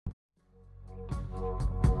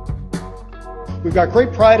We've got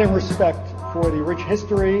great pride and respect for the rich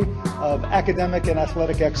history of academic and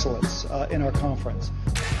athletic excellence in our conference.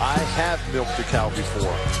 I have milked a cow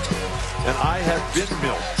before, and I have been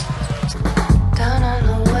milked. Down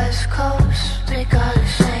on the West Coast, they got a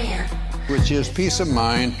saying, which is peace of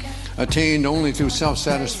mind attained only through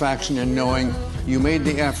self-satisfaction and knowing you made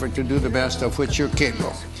the effort to do the best of which you're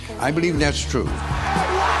capable. I believe that's true.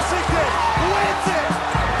 Washington wins it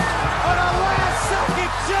on a last-second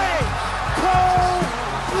Jay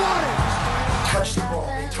Cold-blooded. He touched the ball.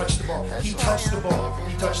 He touched the ball. He touched the ball.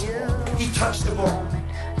 He touched the ball. He touched the ball.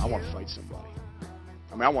 I want to fight somebody.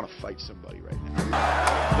 I want to fight somebody right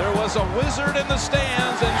now. There was a wizard in the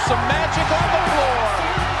stands and some magic on the floor.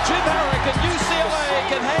 Jim Herrick and UCLA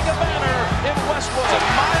can hang a banner in Westwood. A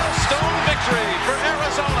milestone victory for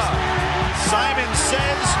Arizona. Simon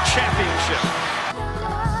says championship.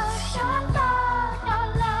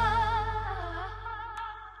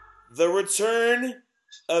 The Return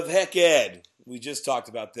of Hec Ed. We just talked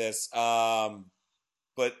about this.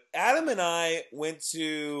 But Adam and I went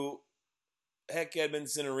to Hec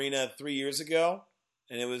Edmondson Arena 3 years ago,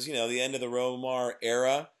 and it was, the end of the Romar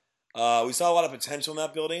era. We saw a lot of potential in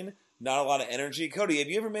that building, not a lot of energy. Cody, have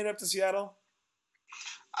you ever made it up to Seattle?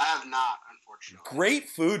 I have not, unfortunately. Great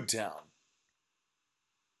food town.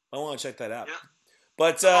 I want to check that out. Yeah.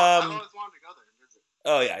 But I've always wanted to go there and visit.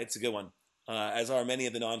 Oh yeah, it's a good one. As are many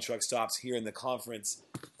of the non-truck stops here in the conference.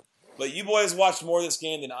 But you boys watched more of this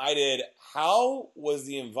game than I did. How was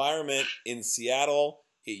the environment in Seattle?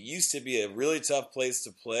 It used to be a really tough place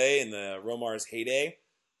to play in the Romar's heyday.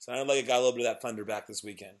 Sounded like it got a little bit of that thunder back this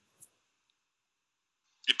weekend.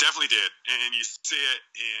 It definitely did. And you see it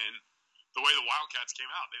in the way the Wildcats came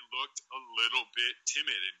out. They looked a little bit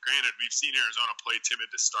timid. And granted, we've seen Arizona play timid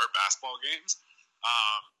to start basketball games.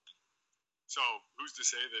 So who's to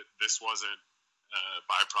say that this wasn't a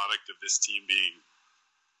byproduct of this team being,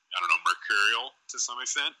 mercurial to some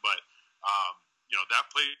extent? But, that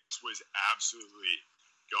place was absolutely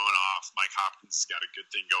going off. Mike Hopkins got a good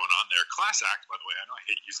thing going on there. Class act, by the way. I know I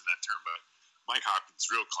hate using that term, but Mike Hopkins,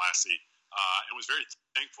 real classy, and was very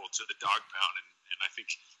thankful to the dog pound. And I think,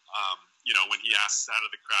 when he asks out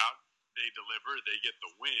of the crowd, they deliver, they get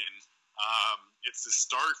the win. It's the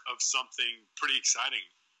start of something pretty exciting.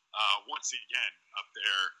 Once again, up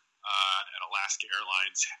there at Alaska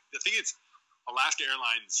Airlines. I think it's Alaska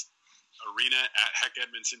Airlines Arena at Hec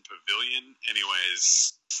Edmondson Pavilion.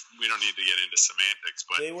 Anyways, we don't need to get into semantics,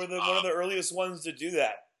 but they were one of the earliest ones to do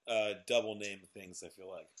that double name things, I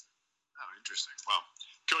feel like. Oh, interesting. Well,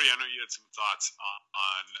 Cody, I know you had some thoughts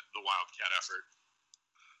on the Wildcat effort.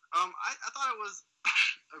 I thought it was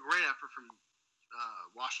a great effort from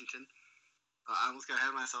Washington. I almost got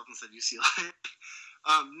ahead of myself and said UCLA.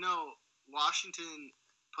 No, Washington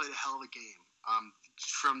played a hell of a game.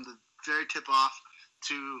 From the very tip-off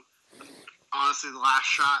to, honestly, the last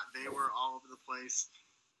shot, they were all over the place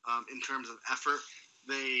in terms of effort.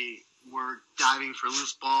 They were diving for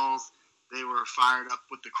loose balls. They were fired up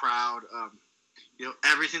with the crowd.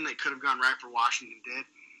 Everything that could have gone right for Washington did,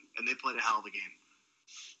 and they played a hell of a game.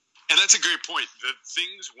 And that's a great point. The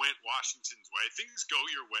things went Washington's way. Things go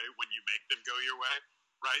your way when you make them go your way,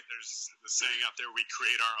 right? There's the saying out there, we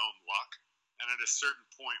create our own luck. And at a certain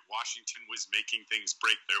point, Washington was making things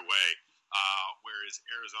break their way, whereas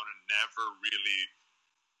Arizona never really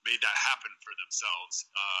made that happen for themselves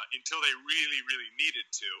until they really, really needed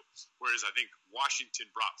to. Whereas I think Washington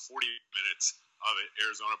brought 40 minutes of it.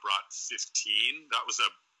 Arizona brought 15. That was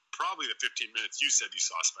probably the 15 minutes you said you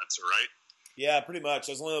saw, Spencer, right? Yeah, pretty much.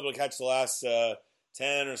 I was only able to catch the last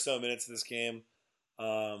 10 or so minutes of this game.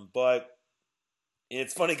 But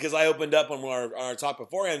it's funny because I opened up on our talk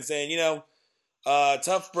beforehand saying,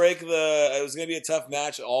 tough break. It was going to be a tough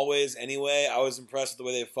match always anyway. I was impressed with the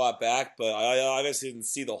way they fought back, but I obviously didn't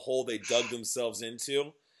see the hole they dug themselves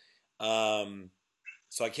into.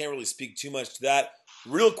 So I can't really speak too much to that.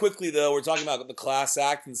 Real quickly, though, we're talking about the class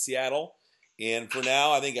act in Seattle. And for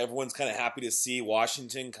now, I think everyone's kind of happy to see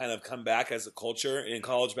Washington kind of come back as a culture in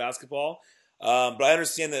college basketball. But I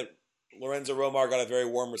understand that Lorenzo Romar got a very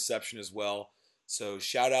warm reception as well. So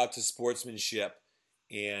shout out to sportsmanship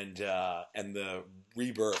and the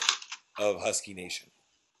rebirth of Husky Nation.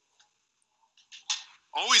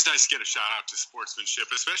 Always nice to get a shout out to sportsmanship,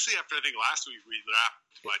 especially after I think last week we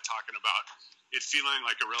wrapped by talking about it feeling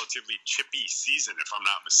like a relatively chippy season, if I'm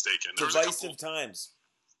not mistaken. Divisive times.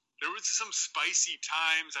 There was some spicy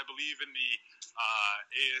times, I believe, in the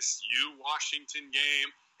ASU Washington game.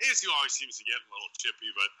 ASU always seems to get a little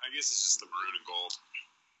chippy, but I guess it's just the maroon and gold.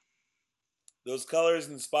 Those colors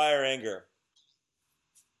inspire anger.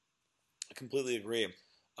 I completely agree.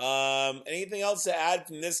 Anything else to add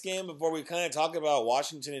from this game before we kind of talk about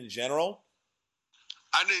Washington in general?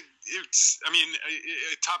 A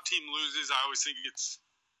top team loses. I always think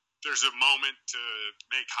there's a moment to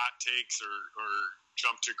make hot takes or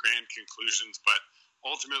jump to grand conclusions, but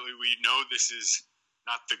ultimately we know this is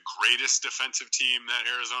not the greatest defensive team that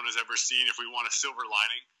Arizona's ever seen. If we want a silver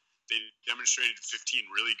lining, they demonstrated 15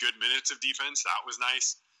 really good minutes of defense. That was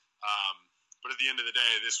nice. But at the end of the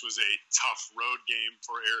day, this was a tough road game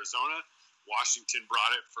for Arizona. Washington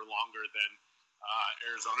brought it for longer than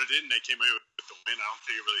Arizona did, and they came away with the win. I don't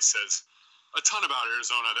think it really says a ton about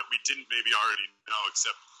Arizona that we didn't maybe already know,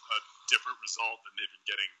 except a different result than they've been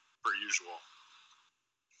getting per usual.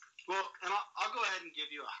 Well, and I'll go ahead and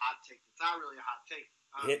give you a hot take. It's not really a hot take.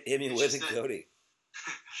 Hit me with it, Cody.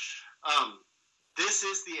 This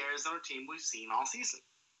is the Arizona team we've seen all season.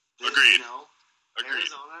 Agreed. Agreed.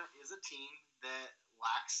 Arizona is a team that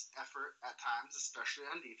lacks effort at times, especially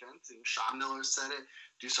on defense. And Sean Miller said it.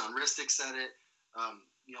 Dusan Ristic said it.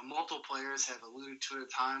 Multiple players have alluded to it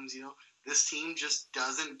at times. This team just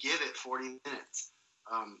doesn't give it 40 minutes.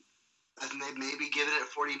 And they've maybe given it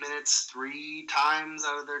 40 minutes 3 times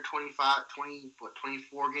out of their 24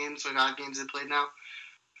 games, 25 games they played now.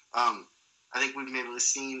 I think we've maybe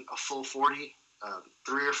seen a full 40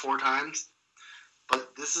 3 or 4 times.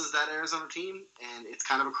 But this is that Arizona team, and it's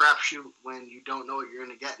kind of a crapshoot when you don't know what you're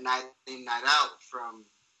going to get night in, night out from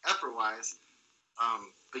effort-wise.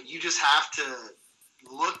 But you just have to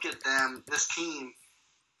look at this team,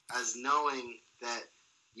 as knowing that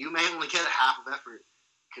you may only get a half of effort.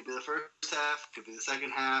 Could be the first half, could be the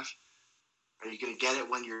second half. Are you going to get it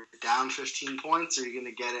when you're down 15 points, or are you going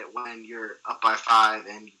to get it when you're up by 5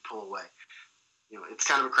 and you pull away? It's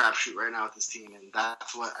kind of a crapshoot right now with this team, and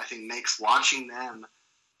that's what I think makes watching them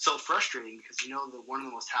so frustrating, because they're one of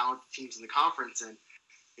the most talented teams in the conference, and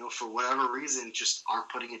for whatever reason, just aren't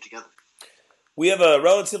putting it together. We have a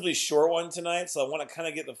relatively short one tonight, so I want to kind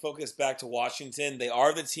of get the focus back to Washington. They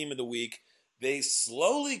are the team of the week. They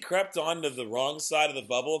slowly crept onto the wrong side of the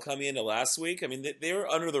bubble coming into last week. I mean, they were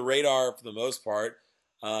under the radar for the most part.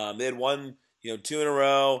 They had won, 2 in a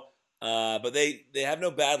row, but they have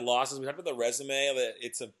no bad losses. We talked about the resume.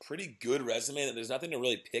 It's a pretty good resume. That there's nothing to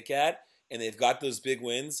really pick at, and they've got those big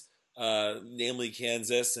wins, namely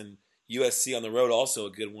Kansas and USC on the road, also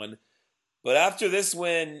a good one. But after this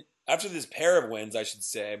pair of wins, I should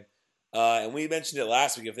say, and we mentioned it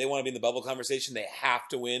last week, if they want to be in the bubble conversation, they have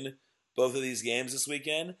to win both of these games this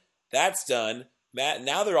weekend. That's done.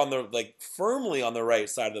 Now they're firmly on the right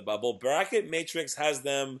side of the bubble. Bracket Matrix has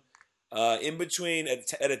them in between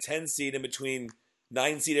at a 10 seed, in between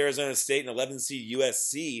 9 seed Arizona State and 11 seed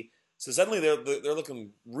USC. So suddenly they're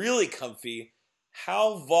looking really comfy.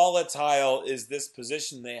 How volatile is this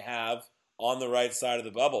position they have on the right side of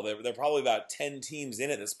the bubble? They're probably about 10 teams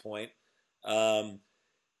in at this point. And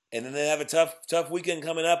then they have a tough weekend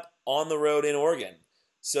coming up on the road in Oregon.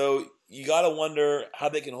 So you got to wonder how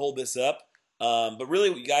they can hold this up. But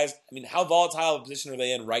really, you guys, how volatile a position are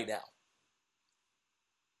they in right now?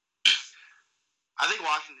 I think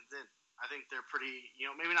Washington's in. I think they're pretty,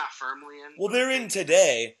 maybe not firmly in. Well, they're in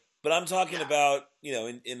today, but I'm talking about,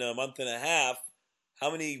 in a month and a half,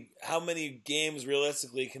 how many games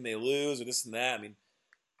realistically can they lose or this and that?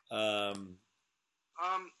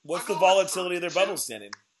 What's the volatility of their bubble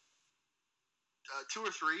standing? 2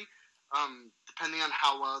 or 3. Depending on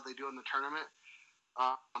how well they do in the tournament.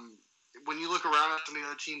 When you look around at some of the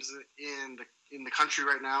other teams in the country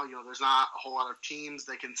right now, there's not a whole lot of teams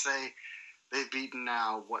they can say they've beaten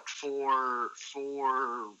now. 4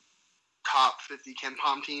 top 50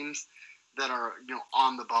 KenPom teams that are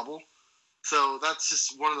on the bubble. So that's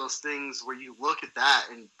just one of those things where you look at that,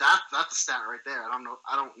 and that's a stat right there.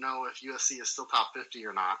 I don't know if USC is still top 50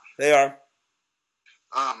 or not. They are.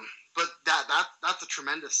 But that's a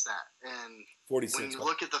tremendous stat. And 46. When you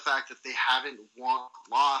look at the fact that they haven't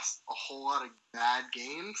lost a whole lot of bad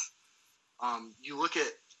games, you look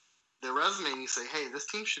at their resume and you say, hey, this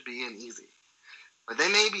team should be in easy. But they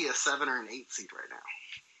may be a 7 or an 8 seed right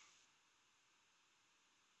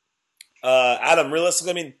now. Adam,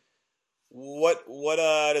 realistically, what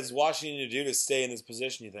does Washington do to stay in this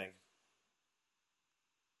position, you think?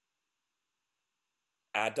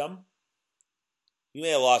 Adam? You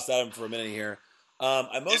may have lost Adam for a minute here. Oh,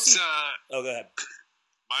 go ahead.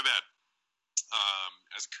 My bad.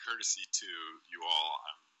 As a courtesy to you all,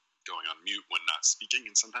 I'm going on mute when not speaking,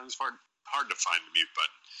 and sometimes it's hard to find the mute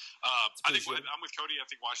button. I think I'm with Cody. I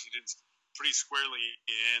think Washington's pretty squarely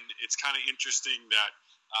in. It's kind of interesting that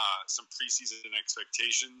some preseason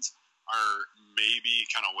expectations are maybe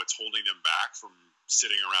kind of what's holding them back from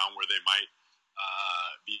sitting around where they might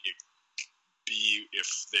be be if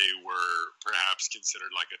they were perhaps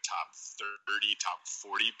considered like a top 30, top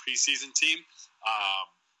 40 preseason team.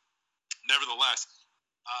 Nevertheless,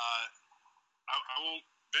 I won't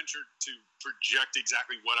venture to project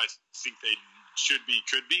exactly what I think they should be,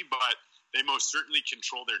 could be, but they most certainly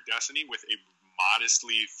control their destiny with a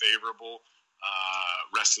modestly favorable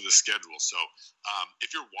rest of the schedule. So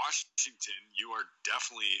if you're Washington, you are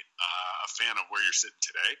definitely a fan of where you're sitting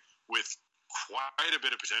today, with quite a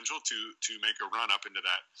bit of potential to make a run up into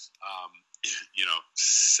that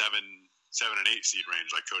 7 and 8 seed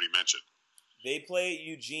range, like Cody mentioned. They play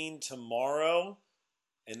Eugene tomorrow,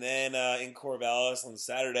 and then in Corvallis on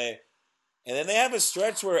Saturday. And then they have a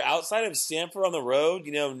stretch where outside of Stanford on the road,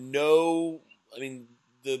 the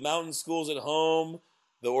mountain schools at home,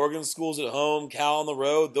 the Oregon schools at home, Cal on the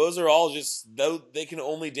road, those are all they can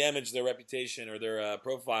only damage their reputation or their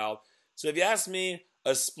profile. So if you ask me,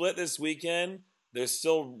 a split this weekend, they're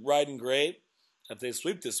still riding great. If they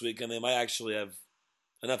sweep this weekend, they might actually have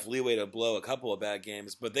enough leeway to blow a couple of bad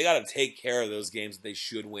games. But they got to take care of those games that they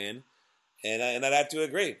should win. And I'd have to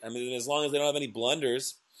agree. I mean, as long as they don't have any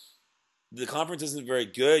blunders, the conference isn't very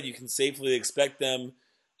good. You can safely expect them.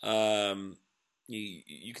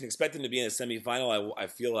 You can expect them to be in a semifinal, I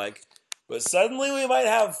feel like. But suddenly we might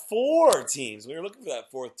have 4 teams. We were looking for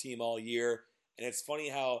that 4th team all year. And it's funny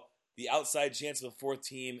how the outside chance of a 4th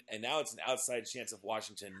team, and now it's an outside chance of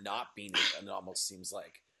Washington not being it, it almost seems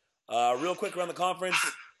like. Real quick around the conference.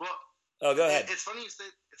 Well, go ahead. It's funny you say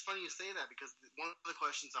that, because one of the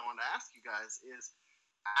questions I wanted to ask you guys is,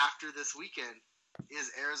 after this weekend, is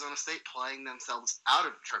Arizona State playing themselves out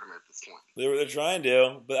of the tournament at this point? They're trying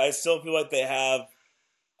to, but I still feel like they have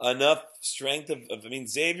enough strength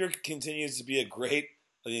Xavier continues to be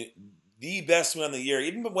the best win of the year.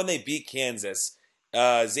 Even when they beat Kansas,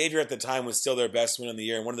 Xavier at the time was still their best win of the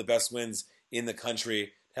year and one of the best wins in the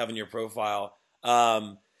country to have in your profile.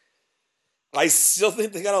 I still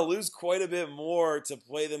think they got to lose quite a bit more to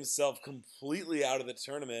play themselves completely out of the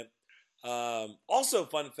tournament. Also,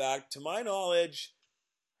 fun fact, to my knowledge,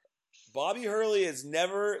 Bobby Hurley has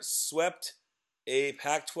never swept a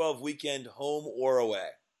Pac-12 weekend home or away.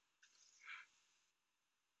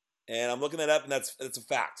 And I'm looking that up, and that's a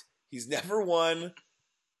fact. He's never won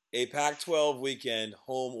a Pac-12 weekend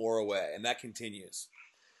home or away, and that continues.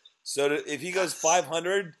 So if he goes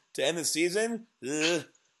 500 to end the season,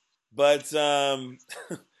 but I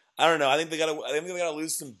don't know. I think they got to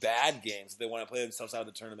lose some bad games if they want to play themselves out of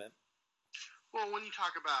the tournament. Well, when you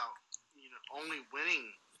talk about only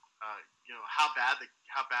winning, how bad the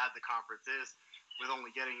conference is, with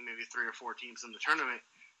only getting maybe 3 or 4 teams in the tournament,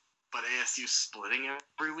 but ASU splitting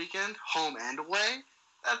every weekend, home and away,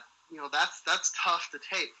 that's tough to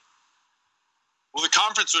take. Well, the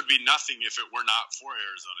conference would be nothing if it were not for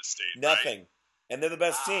Arizona State. Nothing, right? And they're the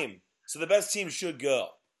best team, so the best team should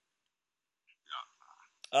go.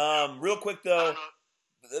 Yeah. Real quick though.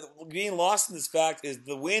 Being lost in this fact is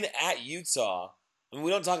the win at Utah. I mean,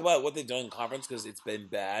 we don't talk about what they've done in conference because it's been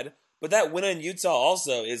bad, but that win in Utah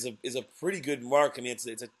also is a pretty good mark. I mean,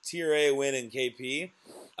 it's a Tier A win in KP.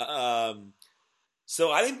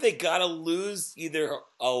 So I think they got to lose either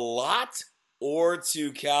a lot or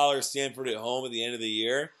to Cal or Stanford at home at the end of the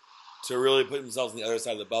year to really put themselves on the other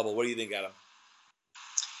side of the bubble. What do you think, Adam?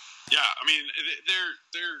 Yeah, I mean,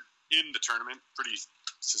 they're in the tournament pretty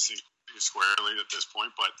succinctly, squarely at this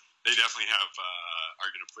point, but they definitely are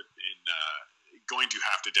going to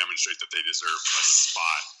have to demonstrate that they deserve a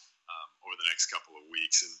spot over the next couple of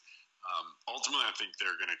weeks, and ultimately I think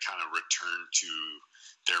they're going to kind of return to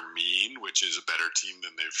their mean, which is a better team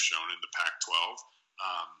than they've shown in the Pac-12,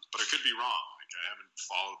 but I could be wrong. I haven't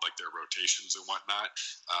followed their rotations and whatnot.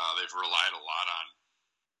 They've relied a lot on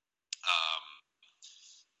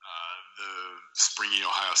the springy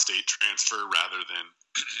Ohio State transfer rather than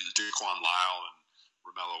Duquan Lyle and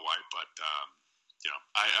Romello White, but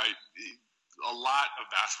a lot of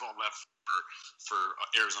basketball left for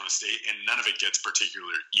Arizona State, and none of it gets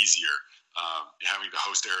particularly easier. Having to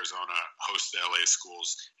host Arizona, host the LA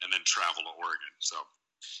schools, and then travel to Oregon, so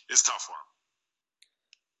it's tough for them.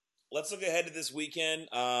 Let's look ahead to this weekend.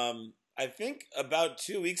 I think about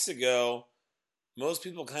 2 weeks ago, most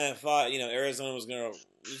people kind of thought Arizona was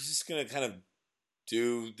just gonna kind of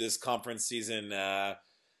do this conference season.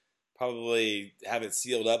 Probably have it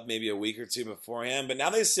sealed up maybe a week or two beforehand. But now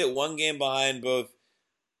they sit one game behind both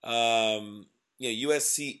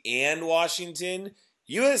USC and Washington.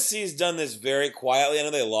 USC's done this very quietly. I know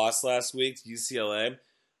they lost last week to UCLA,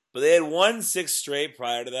 but they had won 6 straight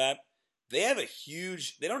prior to that. They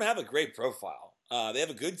don't have a great profile. They have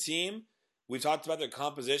a good team. We talked about their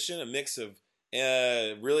composition, a mix of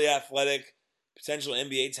really athletic, potential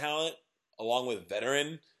NBA talent, along with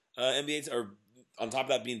veteran NBA, or on top of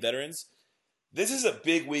that being veterans. This is a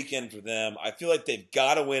big weekend for them. I feel like they've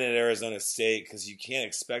got to win at Arizona State because you can't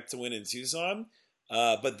expect to win in Tucson.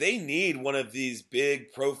 But they need one of these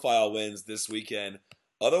big profile wins this weekend.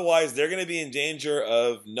 Otherwise, they're going to be in danger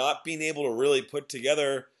of not being able to really put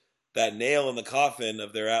together that nail in the coffin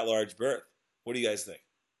of their at-large berth. What do you guys think?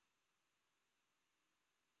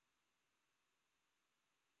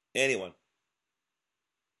 Anyone?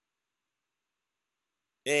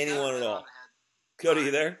 Anyone at all? Cody,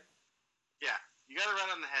 you there? Yeah, you got it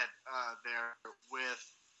right on the head there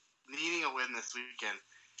with needing a win this weekend.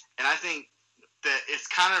 And I think that it's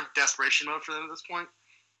kind of desperation mode for them at this point,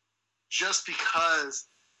 just because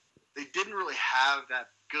they didn't really have that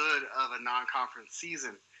good of a non-conference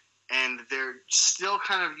season. And they're still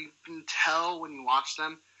kind of, you can tell when you watch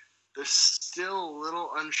them, they're still a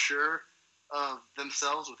little unsure of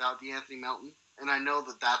themselves without DeAnthony Melton. And I know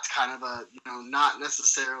that that's kind of a, not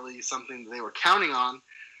necessarily something that they were counting on.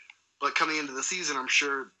 But coming into the season, I'm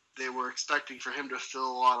sure they were expecting for him to fill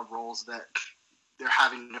a lot of roles that they're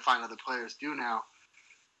having to find other players do now.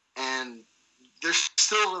 And they're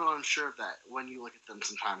still a little unsure of that when you look at them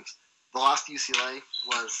sometimes. The loss to UCLA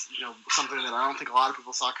was, something that I don't think a lot of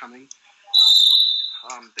people saw coming.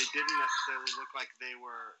 They didn't necessarily look like they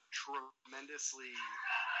were tremendously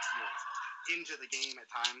into the game at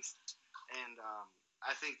times. And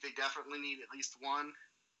I think they definitely need at least one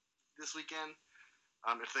this weekend.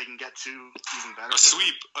 If they can get two, even better. A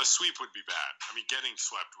sweep would be bad. I mean, getting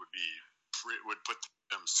swept would put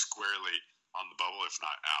them squarely on the bubble, if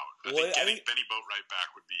not out. I think Benny Boatwright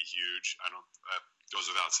back would be huge. That goes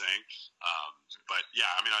without saying. But yeah,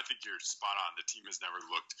 I mean, I think you're spot on. The team has never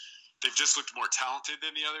looked. They've just looked more talented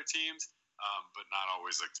than the other teams, but not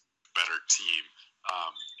always like a better team.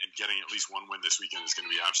 And getting at least one win this weekend is going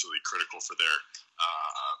to be absolutely critical for their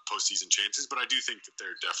postseason chances. But I do think that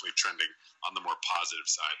they're definitely trending on the more positive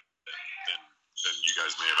side than you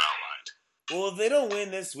guys may have outlined. Well, if they don't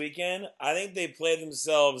win this weekend, I think they play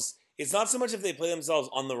themselves. It's not so much if they play themselves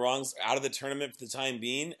on the wrong out of the tournament for the time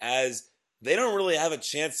being, as they don't really have a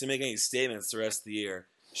chance to make any statements the rest of the year.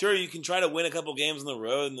 Sure, you can try to win a couple games on the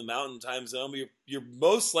road in the Mountain Time Zone, but you're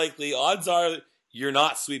most likely, odds are you're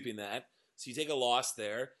not sweeping that. So you take a loss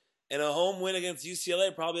there. And a home win against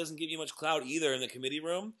UCLA probably doesn't give you much clout either in the committee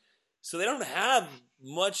room. So they don't have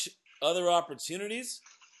much other opportunities.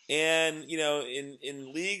 And,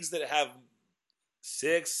 in leagues that have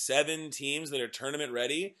 6, 7 teams that are tournament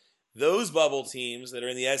ready, those bubble teams that are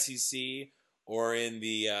in the SEC or in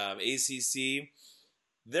the ACC,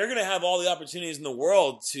 they're going to have all the opportunities in the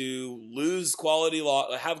world to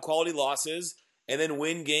have quality losses and then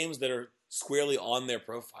win games that are squarely on their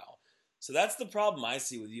profile. So that's the problem I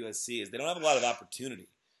see with USC is they don't have a lot of opportunity,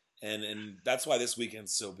 and that's why this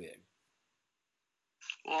weekend's so big.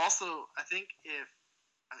 Well, also, I think if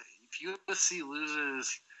USC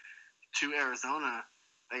loses to Arizona,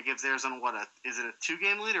 that gives Arizona is it a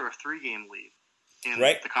 2-game lead or a 3-game lead in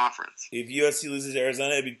the conference? If USC loses to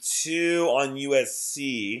Arizona, it'd be 2 on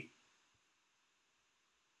USC.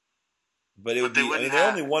 But it would be. They're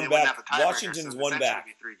only one back. Washington's one back.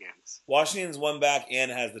 3 games. Washington's one back and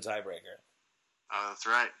has the tiebreaker. Oh, that's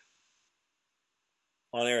right.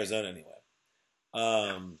 On Arizona, anyway.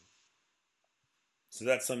 So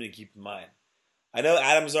that's something to keep in mind. I know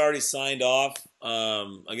Adam's already signed off.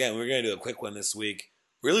 Again, we're going to do a quick one this week.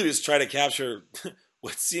 Really just try to capture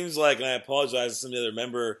what seems like, and I apologize to some of the other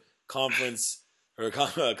member conference or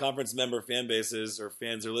conference member fan bases or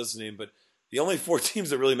fans are listening, but the only 4 teams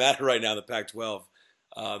that really matter right now in the Pac-12,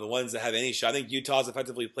 the ones that have any shot. I think Utah's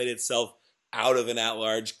effectively played itself out of an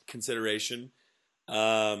at-large consideration.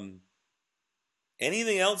 Anything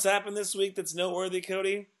else happen this week that's noteworthy,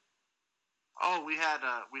 Cody? Oh, we had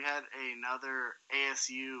another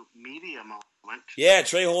ASU media moment. Yeah,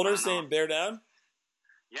 Trey Holder saying bear down.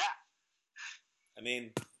 Yeah. I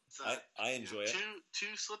mean, so, I enjoy it.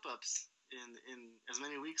 Two slip-ups in as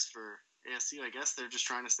many weeks for ASU. I guess they're just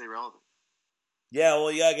trying to stay relevant. Yeah,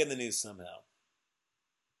 well, you gotta get in the news somehow.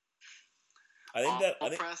 I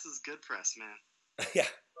think press is good press, man. Yeah,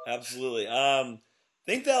 absolutely.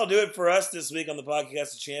 Think that'll do it for us this week on the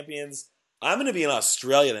Podcast of Champions. I'm going to be in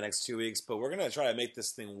Australia the next 2 weeks, but we're going to try to make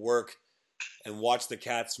this thing work and watch the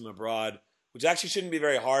Cats from abroad, which actually shouldn't be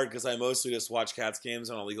very hard because I mostly just watch Cats games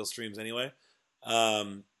on illegal streams anyway.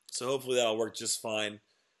 So hopefully that'll work just fine.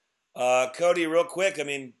 Cody, real quick, I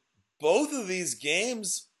mean, both of these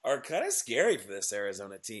games are kind of scary for this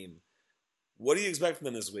Arizona team. What do you expect from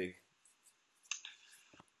them this week?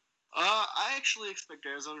 I actually expect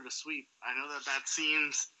Arizona to sweep. I know that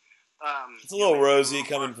seems... it's a little rosy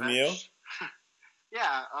coming from you.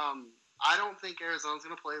 Yeah, I don't think Arizona's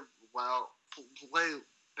going to play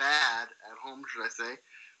bad at home, should I say.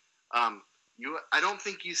 I don't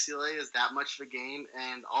think UCLA is that much of a game,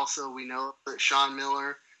 and also we know that Sean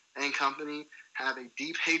Miller and company have a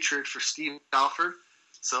deep hatred for Steve Alford,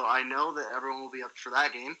 so I know that everyone will be up for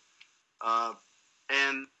that game.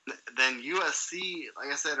 And then USC,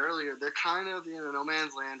 like I said earlier, they're kind of in no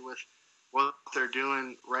man's land with what they're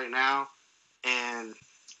doing right now, and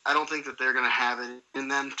I don't think that they're going to have it in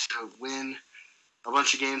them to win a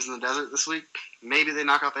bunch of games in the desert this week. Maybe they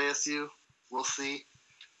knock off ASU. We'll see.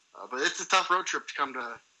 But it's a tough road trip to come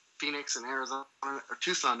to Phoenix and Arizona, or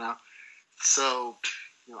Tucson now. So,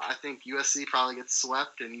 I think USC probably gets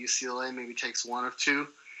swept, and UCLA maybe takes one or two.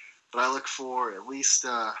 But I look for at least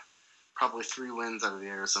probably 3 wins out of the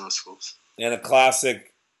Arizona schools. And a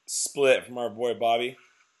classic split from our boy Bobby.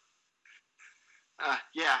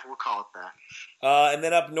 Yeah, we'll call it that. And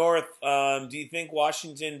then up north, do you think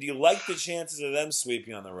Washington? Do you like the chances of them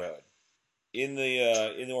sweeping on the road in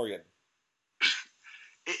Oregon?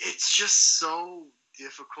 It's just so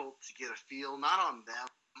difficult to get a feel, not on them,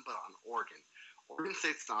 but on Oregon. Oregon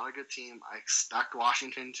State's not a good team. I expect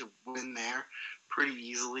Washington to win there pretty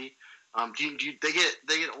easily. They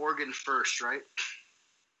get Oregon first, right?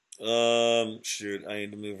 Shoot, I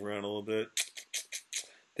need to move around a little bit.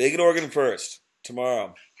 They get Oregon first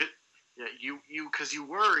tomorrow. Yeah, because you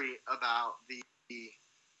worry about the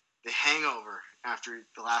hangover after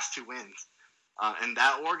the last 2 wins, and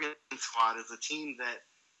that Oregon squad is a team that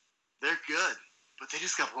they're good, but they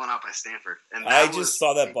just got blown out by Stanford. And I just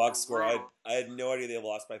saw that box score. I had no idea they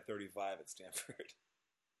lost by 35 at Stanford.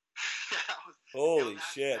 Holy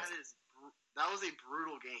shit! That was a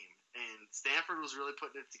brutal game, and Stanford was really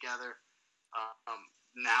putting it together.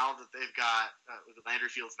 Now that they've got Landry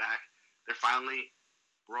Fields back, they're finally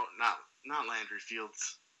not Landry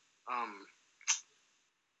Fields.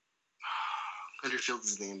 Landry Fields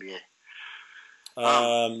is in the NBA.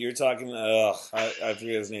 You're talking. I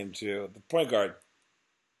forget his name too. The point guard.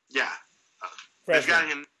 Yeah, they've got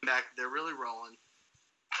him back. They're really rolling.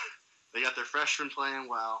 They got their freshmen playing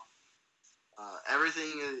well.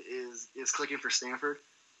 Everything is clicking for Stanford,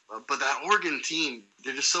 but that Oregon team,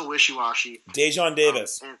 they're just so wishy-washy. Dejon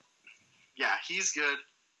Davis. Yeah, he's good.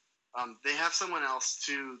 They have someone else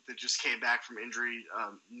too that just came back from injury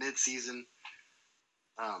mid-season.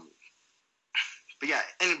 But yeah,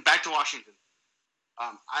 and back to Washington.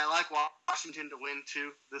 I like Washington to win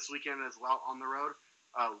too this weekend as well on the road,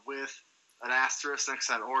 with an asterisk next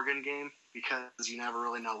to that Oregon game, because you never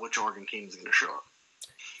really know which Oregon team is going to show up.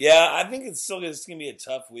 Yeah, I think it's still going to be a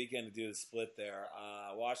tough weekend to do the split there.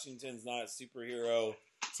 Washington's not a superhero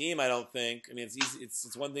team, I don't think. I mean, it's easy.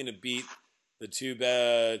 It's one thing to beat the two of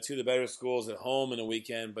the better schools at home in a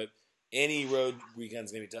weekend, but any road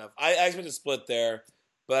weekend's going to be tough. I expect a split there,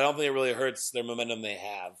 but I don't think it really hurts their momentum they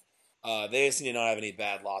have. They just need to not have any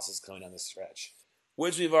bad losses coming down the stretch,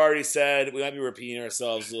 which we've already said. We might be repeating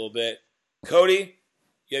ourselves a little bit. Cody,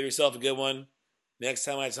 you have yourself a good one. Next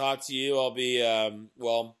time I talk to you, I'll be,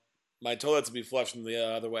 my toilets will be flushed from the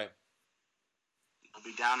other way. I'll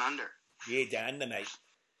be down under. Yeah, down under, mate.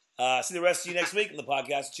 See the rest of you next week in the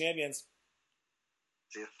Podcast of Champions.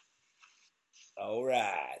 See ya. All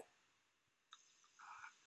right.